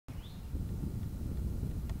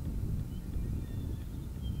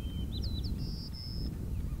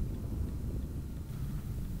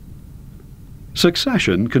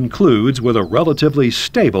Succession concludes with a relatively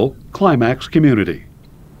stable climax community.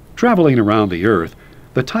 Traveling around the Earth,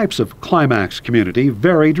 the types of climax community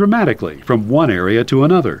vary dramatically from one area to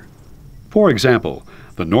another. For example,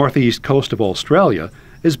 the northeast coast of Australia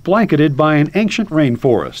is blanketed by an ancient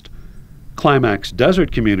rainforest. Climax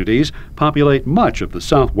desert communities populate much of the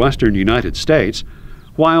southwestern United States,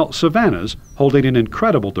 while savannas, holding an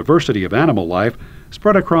incredible diversity of animal life,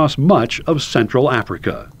 spread across much of Central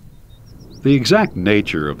Africa. The exact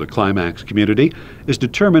nature of the climax community is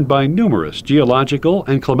determined by numerous geological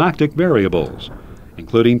and climatic variables,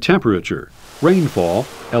 including temperature, rainfall,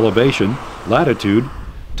 elevation, latitude,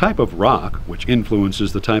 type of rock, which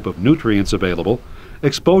influences the type of nutrients available,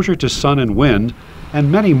 exposure to sun and wind,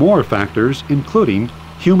 and many more factors, including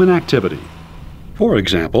human activity. For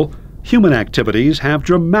example, human activities have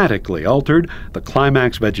dramatically altered the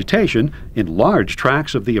climax vegetation in large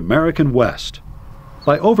tracts of the American West.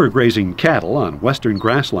 By overgrazing cattle on western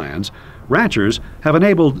grasslands, ranchers have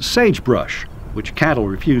enabled sagebrush, which cattle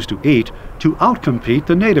refuse to eat, to outcompete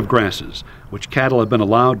the native grasses, which cattle have been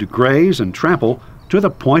allowed to graze and trample to the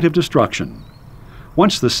point of destruction.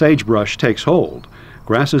 Once the sagebrush takes hold,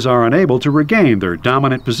 grasses are unable to regain their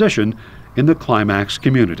dominant position in the climax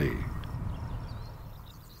community.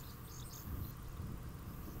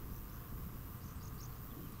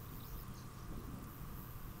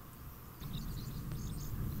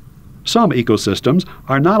 Some ecosystems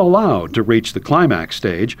are not allowed to reach the climax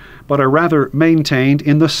stage, but are rather maintained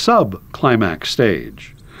in the sub-climax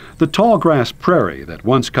stage. The tall grass prairie that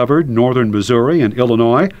once covered northern Missouri and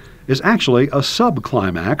Illinois is actually a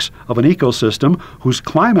sub-climax of an ecosystem whose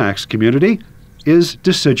climax community is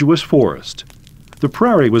deciduous forest. The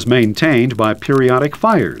prairie was maintained by periodic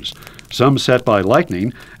fires, some set by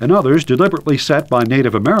lightning and others deliberately set by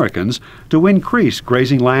Native Americans to increase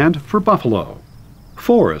grazing land for buffalo.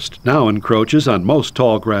 Forest now encroaches on most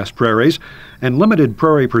tall grass prairies, and limited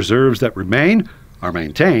prairie preserves that remain are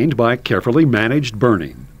maintained by carefully managed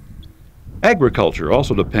burning. Agriculture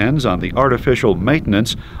also depends on the artificial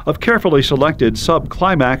maintenance of carefully selected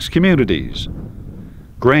sub-climax communities.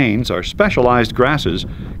 Grains are specialized grasses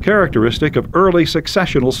characteristic of early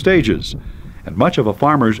successional stages, and much of a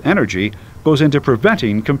farmer's energy goes into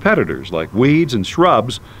preventing competitors like weeds and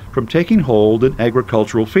shrubs from taking hold in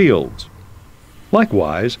agricultural fields.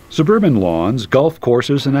 Likewise, suburban lawns, golf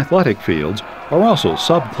courses, and athletic fields are also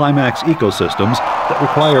sub-climax ecosystems that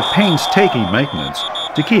require painstaking maintenance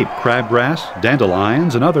to keep crabgrass,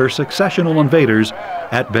 dandelions, and other successional invaders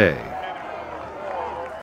at bay.